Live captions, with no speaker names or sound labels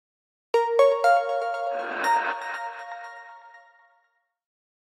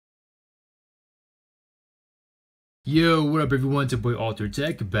Yo, what up everyone, it's your boy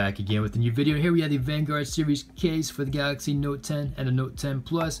ArmadilloTek back again with a new video. Here we have the Vanguard series case for the Galaxy Note 10 and the Note 10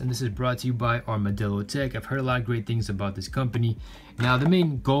 Plus, and this is brought to you by ArmadilloTek. I've heard a lot of great things about this company. Now the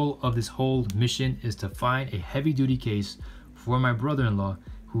main goal of this whole mission is to find a heavy duty case for my brother-in-law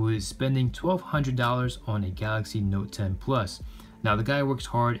who is spending $1,200 on a Galaxy Note 10 Plus. Now the guy works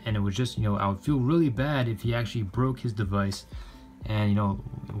hard, and it was just, I would feel really bad if he actually broke his device and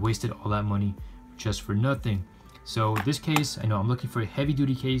wasted all that money just for nothing. So this case, I know I'm looking for a heavy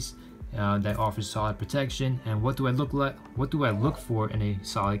duty case that offers solid protection. And what do I look like? What do I look for in a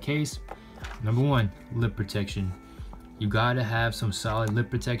solid case? Number one, lip protection. You gotta have some solid lip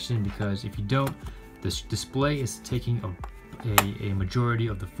protection, because if you don't, this display is taking a majority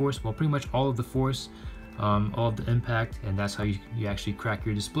of the force, well, pretty much all of the force, all of the impact, and that's how you actually crack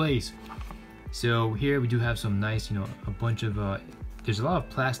your displays. So here we do have some nice, a bunch of there's a lot of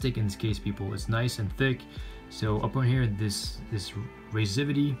plastic in this case, people. It's nice and thick. So up on here, this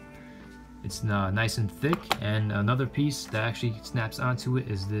resivity, it's nice and thick. And another piece that actually snaps onto it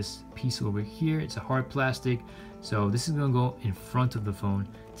is this piece over here. It's a hard plastic. So this is gonna go in front of the phone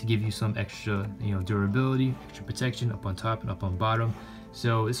to give you some extra, durability, extra protection up on top and up on bottom.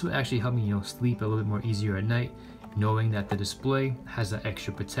 So this will actually help me, sleep a little bit more easier at night, knowing that the display has that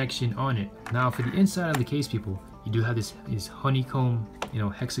extra protection on it. Now for the inside of the case, people, you do have this honeycomb,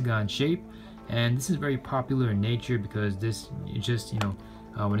 hexagon shape. And this is very popular in nature because this just,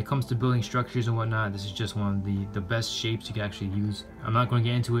 when it comes to building structures and whatnot, this is just one of the best shapes you can actually use. I'm not going to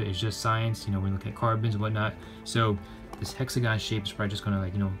get into it. It's just science, when you look at carbons and whatnot. So this hexagon shape is probably just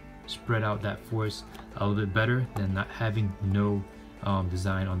going to spread out that force a little bit better than not having no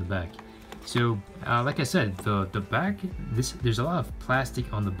design on the back. So like I said, the back, there's a lot of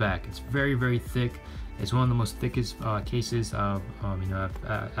plastic on the back. It's very, very thick. It's one of the most thickest cases I've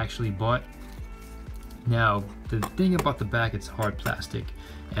actually bought. Now the thing about the back, it's hard plastic,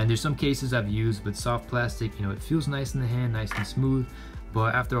 and there's some cases I've used with soft plastic. It feels nice in the hand, nice and smooth,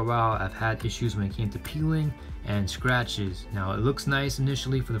 but after a while I've had issues when it came to peeling and scratches. Now it looks nice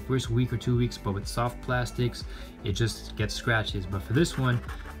initially for the first week or 2 weeks, but with soft plastics it just gets scratches. But for this one,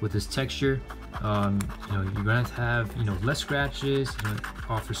 with this texture, you're gonna have less scratches,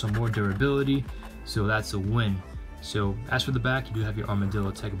 offer some more durability, so that's a win. So as for the back, you do have your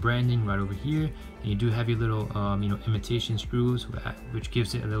ArmadilloTek branding right over here, and you do have your little imitation screws, which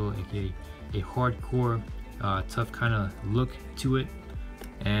gives it a little a hardcore tough kind of look to it.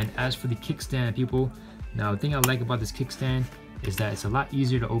 And as for the kickstand, people, now the thing I like about this kickstand is that it's a lot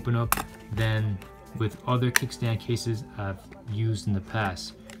easier to open up than with other kickstand cases I've used in the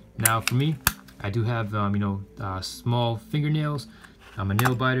past. Now for me, I do have small fingernails. I'm a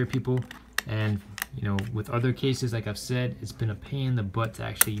nail biter, people, and with other cases, like I've said, it's been a pain in the butt to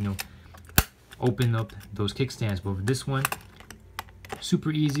actually, open up those kickstands. But with this one,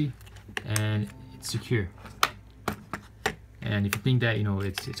 super easy and it's secure. And if you think that,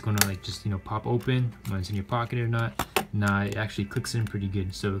 it's gonna just, pop open when it's in your pocket or not, nah, it actually clicks in pretty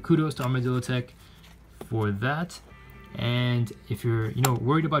good. So kudos to ArmadilloTek for that. And if you're,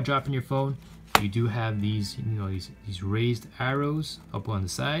 worried about dropping your phone, you do have these, these raised arrows up on the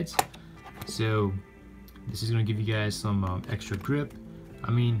sides. So this is going to give you guys some extra grip.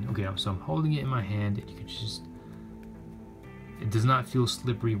 Okay, so I'm holding it in my hand, and you can just, it does not feel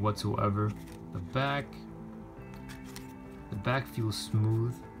slippery whatsoever. The back feels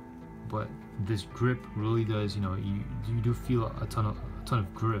smooth, but this grip really does, you do feel a ton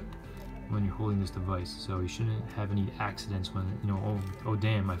of grip when you're holding this device. So you shouldn't have any accidents when, oh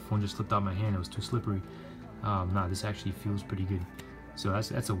damn, my phone just slipped out my hand, it was too slippery. Nah, this actually feels pretty good. So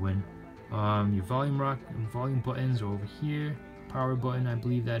that's a win. Your volume buttons are over here. Power button, I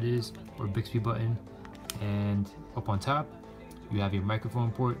believe that is, or Bixby button. And up on top, you have your microphone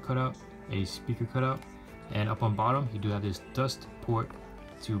port cut out, a speaker cut out, and up on bottom, you do have this dust port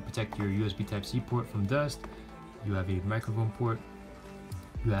to protect your USB Type-C port from dust. You have a microphone port.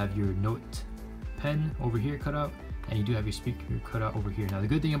 You have your Note pen over here cut out, and you do have your speaker cut out over here. Now the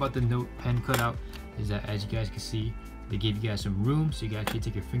good thing about the Note pen cutout is that, as you guys can see, they gave you guys some room, so you can actually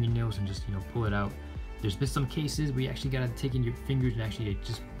take your fingernails and just pull it out. There's been some cases where you actually gotta take in your fingers and actually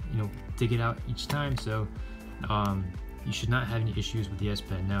just dig it out each time. So you should not have any issues with the S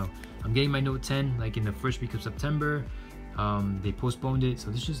Pen. Now I'm getting my Note 10 like in the first week of September. They postponed it, so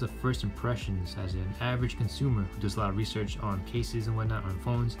this is just the first impressions as an average consumer who does a lot of research on cases and whatnot on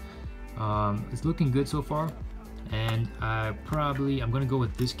phones. It's looking good so far, and I'm gonna go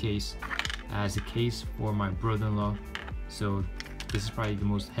with this case as a case for my brother-in-law. So this is probably the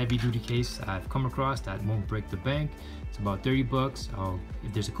most heavy-duty case I've come across that won't break the bank. It's about 30 bucks.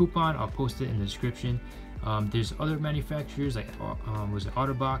 If there's a coupon, I'll post it in the description. There's other manufacturers like was it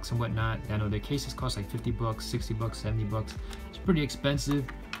Otterbox and whatnot. I know their cases cost like 50 bucks, 60 bucks, 70 bucks. It's pretty expensive,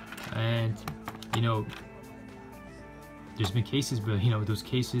 and you know, there's been cases, but you know, those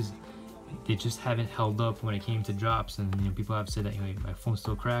cases, they just haven't held up when it came to drops, and you know, people have said that, you know, my phone's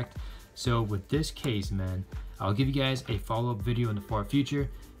still cracked. So with this case, man, I'll give you guys a follow-up video in the far future.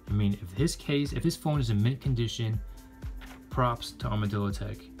 I mean, if his phone is in mint condition, props to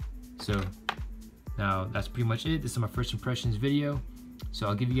ArmadilloTek. So now that's pretty much it. This is my first impressions video. So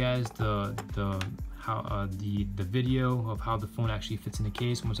I'll give you guys the video of how the phone actually fits in the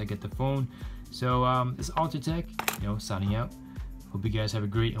case once I get the phone. So this is ArmadilloTek, you know, signing out. Hope you guys have a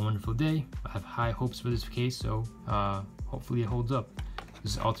great and wonderful day. I have high hopes for this case, so hopefully it holds up.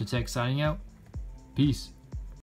 This is ArmadilloTek signing out. Peace.